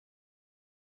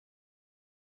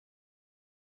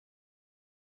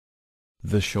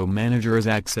The Show Manager is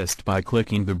accessed by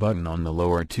clicking the button on the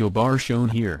lower toolbar shown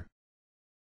here.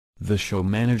 The Show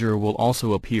Manager will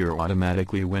also appear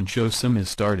automatically when ShowSim is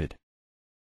started.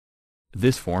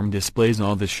 This form displays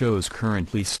all the shows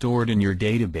currently stored in your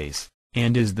database,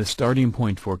 and is the starting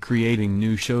point for creating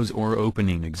new shows or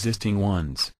opening existing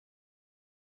ones.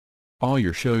 All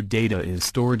your show data is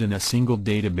stored in a single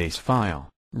database file,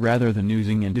 rather than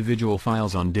using individual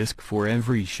files on disk for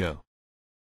every show.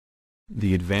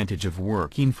 The advantage of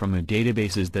working from a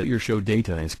database is that your show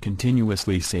data is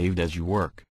continuously saved as you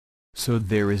work. So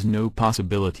there is no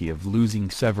possibility of losing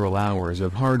several hours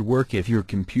of hard work if your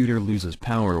computer loses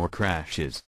power or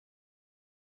crashes.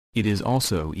 It is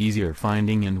also easier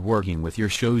finding and working with your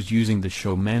shows using the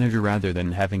Show Manager rather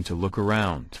than having to look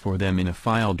around for them in a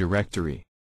file directory.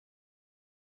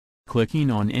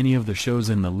 Clicking on any of the shows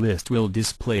in the list will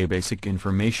display basic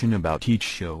information about each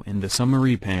show in the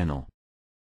summary panel.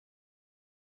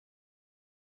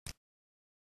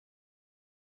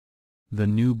 The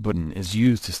New button is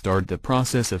used to start the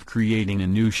process of creating a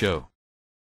new show.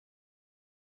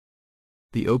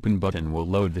 The Open button will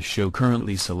load the show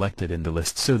currently selected in the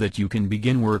list so that you can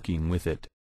begin working with it.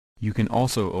 You can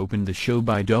also open the show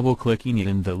by double-clicking it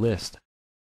in the list.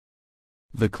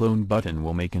 The Clone button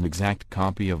will make an exact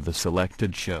copy of the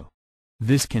selected show.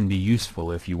 This can be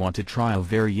useful if you want to try a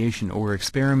variation or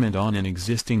experiment on an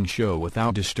existing show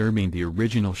without disturbing the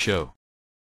original show.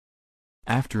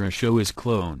 After a show is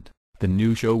cloned, the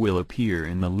new show will appear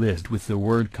in the list with the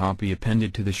word copy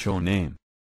appended to the show name.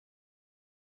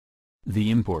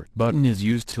 The Import button is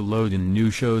used to load in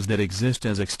new shows that exist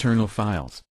as external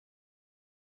files.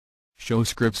 Show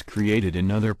scripts created in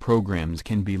other programs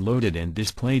can be loaded and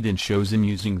displayed in ShowSim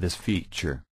using this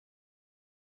feature.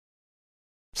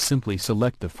 Simply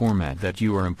select the format that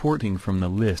you are importing from the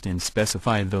list and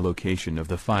specify the location of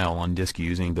the file on disk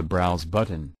using the Browse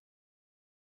button.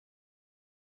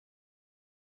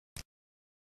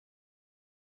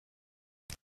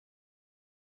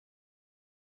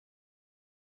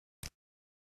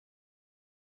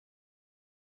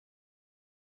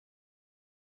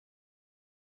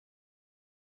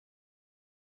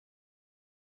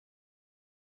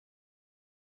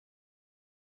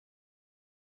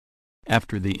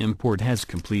 After the import has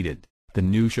completed, the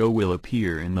new show will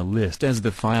appear in the list as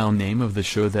the file name of the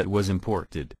show that was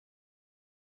imported.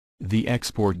 The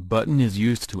Export button is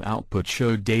used to output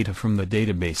show data from the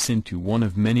database into one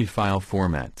of many file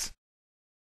formats.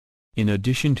 In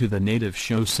addition to the native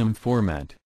ShowSim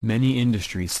format, many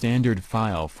industry standard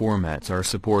file formats are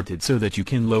supported so that you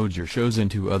can load your shows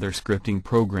into other scripting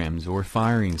programs or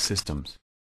filing systems.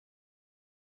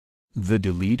 The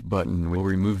Delete button will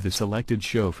remove the selected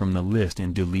show from the list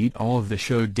and delete all of the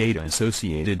show data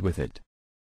associated with it.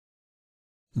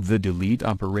 The delete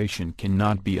operation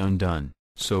cannot be undone,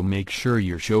 so make sure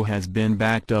your show has been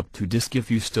backed up to disk if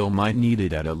you still might need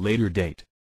it at a later date.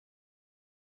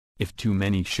 If too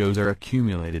many shows are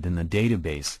accumulated in the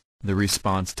database, the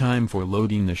response time for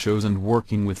loading the shows and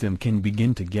working with them can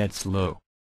begin to get slow.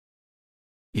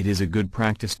 It is a good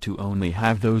practice to only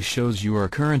have those shows you are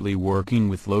currently working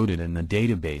with loaded in the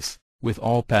database, with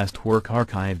all past work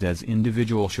archived as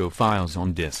individual show files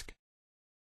on disk.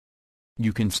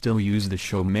 You can still use the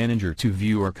Show Manager to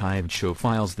view archived show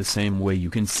files the same way you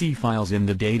can see files in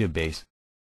the database.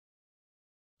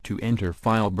 To enter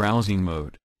file browsing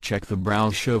mode, check the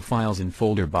Browse Show Files in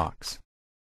Folder box.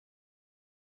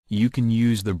 You can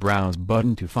use the Browse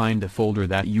button to find a folder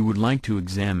that you would like to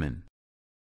examine.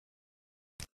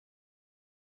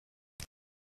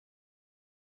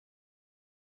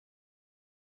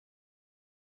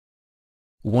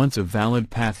 Once a valid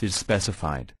path is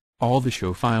specified, all the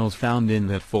show files found in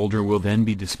that folder will then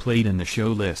be displayed in the show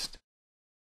list.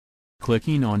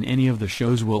 Clicking on any of the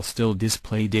shows will still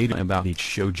display data about each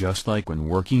show just like when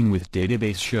working with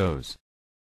database shows.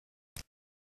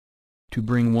 To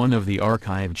bring one of the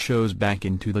archived shows back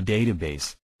into the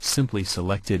database, simply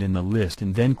select it in the list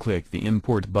and then click the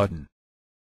Import button.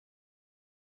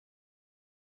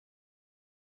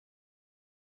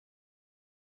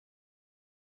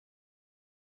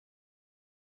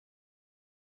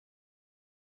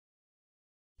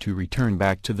 To return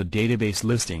back to the database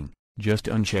listing, just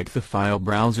uncheck the File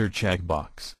Browser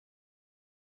checkbox.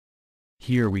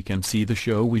 Here we can see the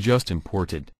show we just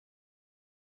imported.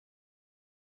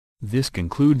 This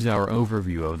concludes our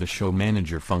overview of the Show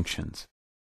Manager functions.